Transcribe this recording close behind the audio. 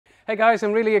Hey guys,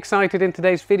 I'm really excited. In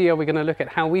today's video we're going to look at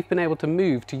how we've been able to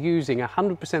move to using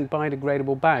 100%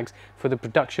 biodegradable bags for the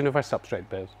production of our substrate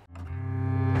bales.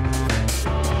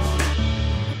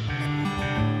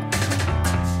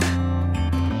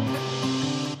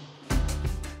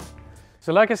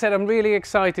 So like I said, I'm really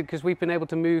excited because we've been able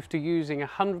to move to using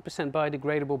 100%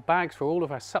 biodegradable bags for all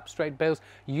of our substrate bales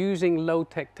using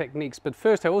low-tech techniques. But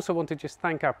first I also want to just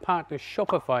thank our partner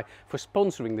Shopify for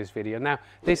sponsoring this video. Now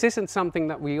this isn't something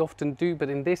that we often do, but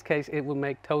in this case it will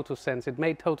make total sense. It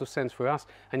made total sense for us,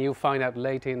 and you'll find out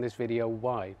later in this video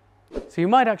why. So you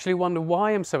might actually wonder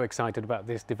why I'm so excited about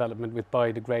this development with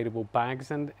biodegradable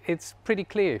bags, and it's pretty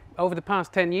clear. Over the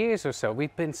past 10 years or so,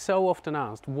 we've been so often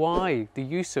asked why the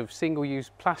use of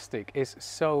single-use plastic is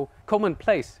so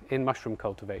commonplace in mushroom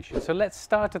cultivation. So let's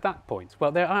start at that point.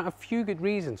 Well, there are a few good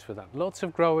reasons for that. Lots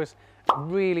of growers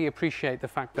really appreciate the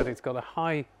fact that it's got a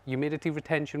high humidity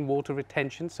retention, water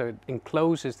retention, so it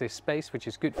encloses this space, which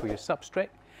is good for your substrate.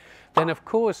 Then of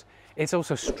course it's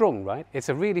also strong, right? It's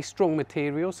a really strong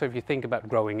material, so if you think about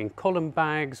growing in column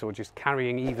bags or just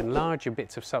carrying even larger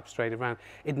bits of substrate around,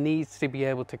 it needs to be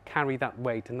able to carry that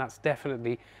weight, and that's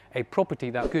definitely a property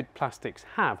that good plastics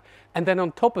have. And then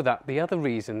on top of that, the other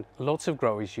reason lots of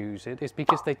growers use it is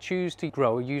because they choose to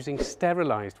grow using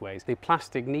sterilized ways. The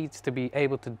plastic needs to be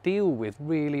able to deal with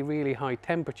really high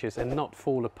temperatures and not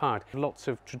fall apart. Lots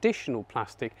of traditional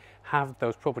plastic have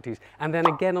those properties, and then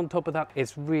again on top of that,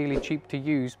 it's really cheap to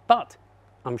use, but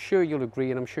I'm sure you'll agree,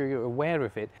 and I'm sure you're aware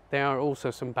of it, there are also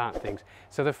some bad things.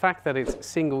 So the fact that it's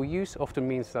single use often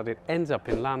means that it ends up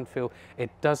in landfill,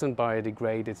 it doesn't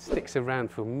biodegrade, it sticks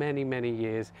around for many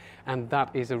years, and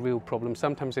that is a real problem.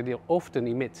 Sometimes it often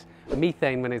emits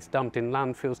methane when it's dumped in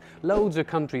landfills. Loads of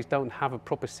countries don't have a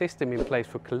proper system in place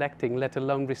for collecting, let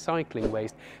alone recycling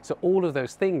waste. So all of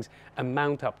those things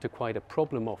amount up to quite a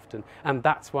problem often, and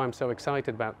that's why I'm so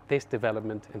excited about this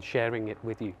development and sharing it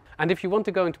with you. And if you want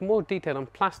to go into more detail on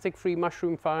plastic-free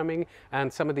mushroom farming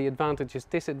and some of the advantages,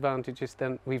 disadvantages,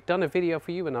 then we've done a video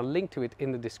for you, and I'll link to it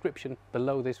in the description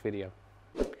below this video.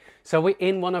 So we're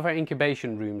in one of our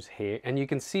incubation rooms here, and you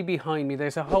can see behind me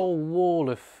there's a whole wall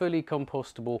of fully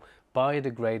compostable,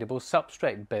 biodegradable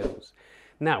substrate bales.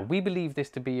 Now, we believe this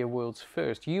to be a world's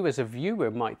first. You as a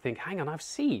viewer might think, hang on, I've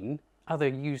seen other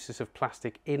uses of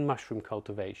plastic in mushroom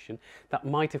cultivation that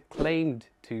might have claimed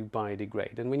to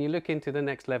biodegrade. And when you look into the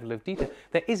next level of detail,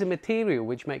 there is a material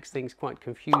which makes things quite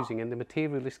confusing, and the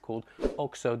material is called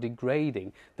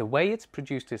oxo-degrading. The way it's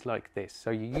produced is like this.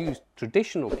 So you use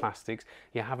traditional plastics,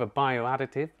 you have a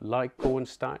bioadditive like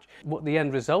cornstarch. What the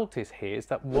end result is here is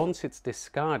that once it's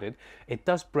discarded, it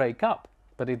does break up,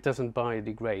 but it doesn't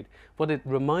biodegrade. What it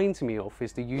reminds me of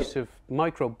is the use of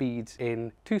microbeads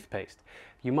in toothpaste.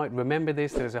 You might remember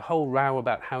this. There's a whole row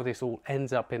about how this all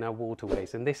ends up in our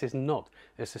waterways, and this is not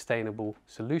a sustainable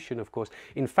solution, of course.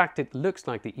 In fact, it looks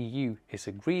like the EU is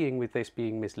agreeing with this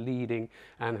being misleading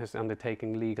and has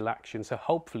undertaken legal action, so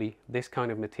hopefully this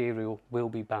kind of material will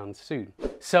be banned soon.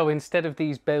 So instead of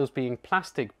these bales being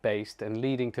plastic-based and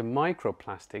leading to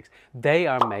microplastics, they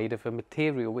are made of a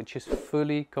material which is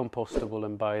fully compostable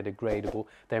and biodegradable.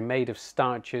 They're made of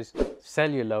starches,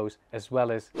 cellulose, as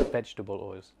well as vegetable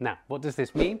oils. Now, what does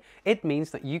this mean? It means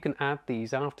that you can add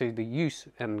these after the use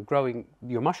and growing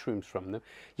your mushrooms from them.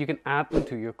 You can add them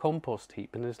to your compost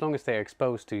heap, and as long as they're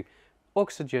exposed to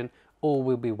oxygen, all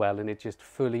will be well, and it just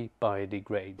fully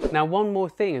biodegrades. Now, one more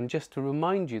thing, and just to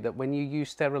remind you that when you use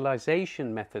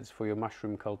sterilization methods for your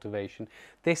mushroom cultivation,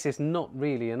 this is not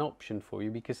really an option for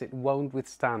you because it won't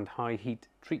withstand high heat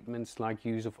treatments like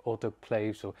use of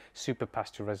autoclaves or super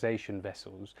pasteurization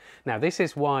vessels. Now, this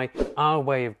is why our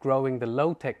way of growing, the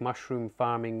low-tech mushroom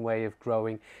farming way of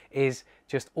growing, is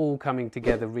just all coming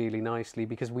together really nicely,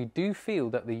 because we do feel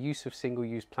that the use of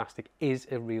single-use plastic is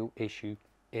a real issue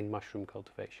in mushroom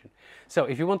cultivation. So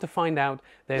if you want to find out,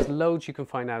 there's loads you can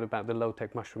find out about the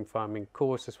low-tech mushroom farming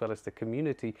course as well as the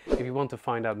community. If you want to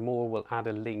find out more, we'll add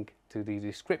a link to the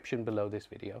description below this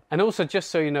video. And also,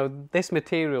 just so you know, this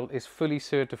material is fully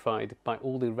certified by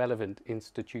all the relevant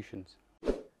institutions.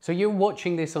 So you're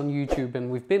watching this on YouTube, and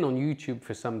we've been on YouTube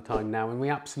for some time now, and we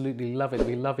absolutely love it.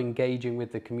 We love engaging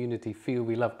with the community feel.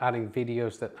 We love adding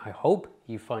videos that I hope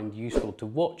you find useful to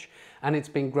watch, and it's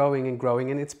been growing and growing,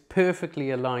 and it's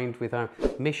perfectly aligned with our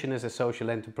mission as a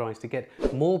social enterprise to get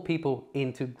more people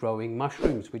into growing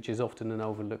mushrooms, which is often an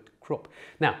overlooked crop.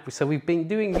 Now, so we've been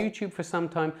doing YouTube for some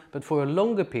time, but for a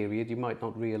longer period, you might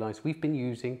not realize, we've been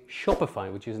using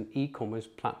Shopify, which is an e-commerce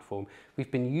platform. We've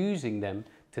been using them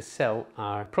to sell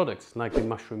our products, like the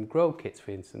mushroom grow kits,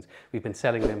 for instance. We've been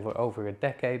selling them for over a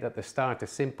decade. At the start, a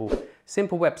simple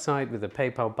Simple website with a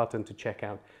PayPal button to check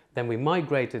out. Then we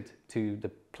migrated to the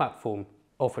platform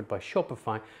offered by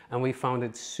Shopify, and we found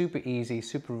it super easy,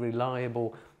 super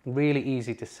reliable, really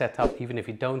easy to set up even if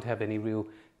you don't have any real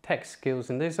tech skills.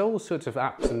 And there's all sorts of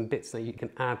apps and bits that you can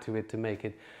add to it to make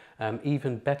it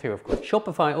even better, of course.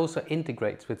 Shopify also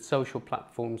integrates with social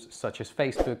platforms such as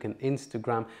Facebook and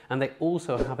Instagram, and they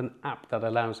also have an app that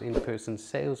allows in-person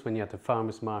sales when you're at the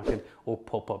farmer's market or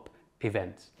pop-up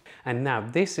events. And now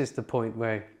this is the point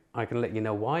where I can let you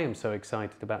know why I'm so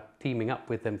excited about teaming up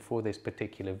with them for this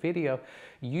particular video.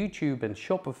 YouTube and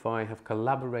Shopify have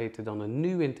collaborated on a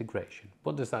new integration.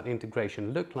 What does that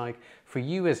integration look like? For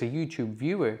you as a YouTube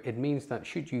viewer, it means that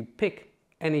should you pick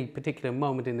any particular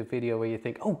moment in the video where you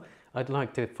think, oh, I'd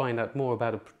like to find out more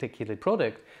about a particular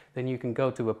product, then you can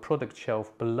go to a product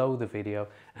shelf below the video,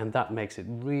 and that makes it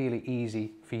really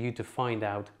easy for you to find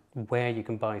out where you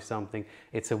can buy something.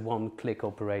 It's a one-click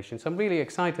operation. So I'm really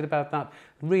excited about that,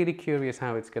 really curious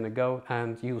how it's going to go,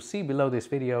 and you'll see below this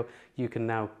video you can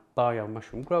now buy our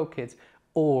mushroom grow kits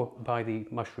or buy the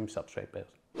mushroom substrate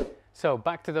bales. So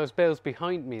back to those bales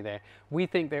behind me there. We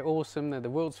think they're awesome. They're the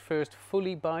world's first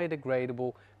fully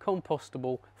biodegradable,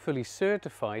 compostable, fully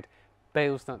certified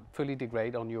bales that fully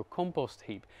degrade on your compost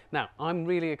heap. Now, I'm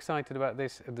really excited about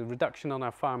this. The reduction on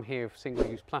our farm here of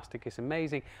single-use plastic is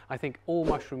amazing. I think all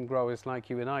mushroom growers like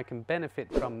you and I can benefit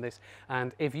from this.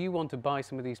 And if you want to buy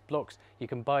some of these blocks, you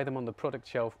can buy them on the product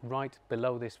shelf right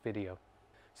below this video.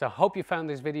 So I hope you found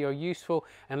this video useful,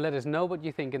 and let us know what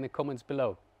you think in the comments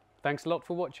below. Thanks a lot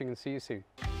for watching, and see you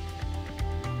soon.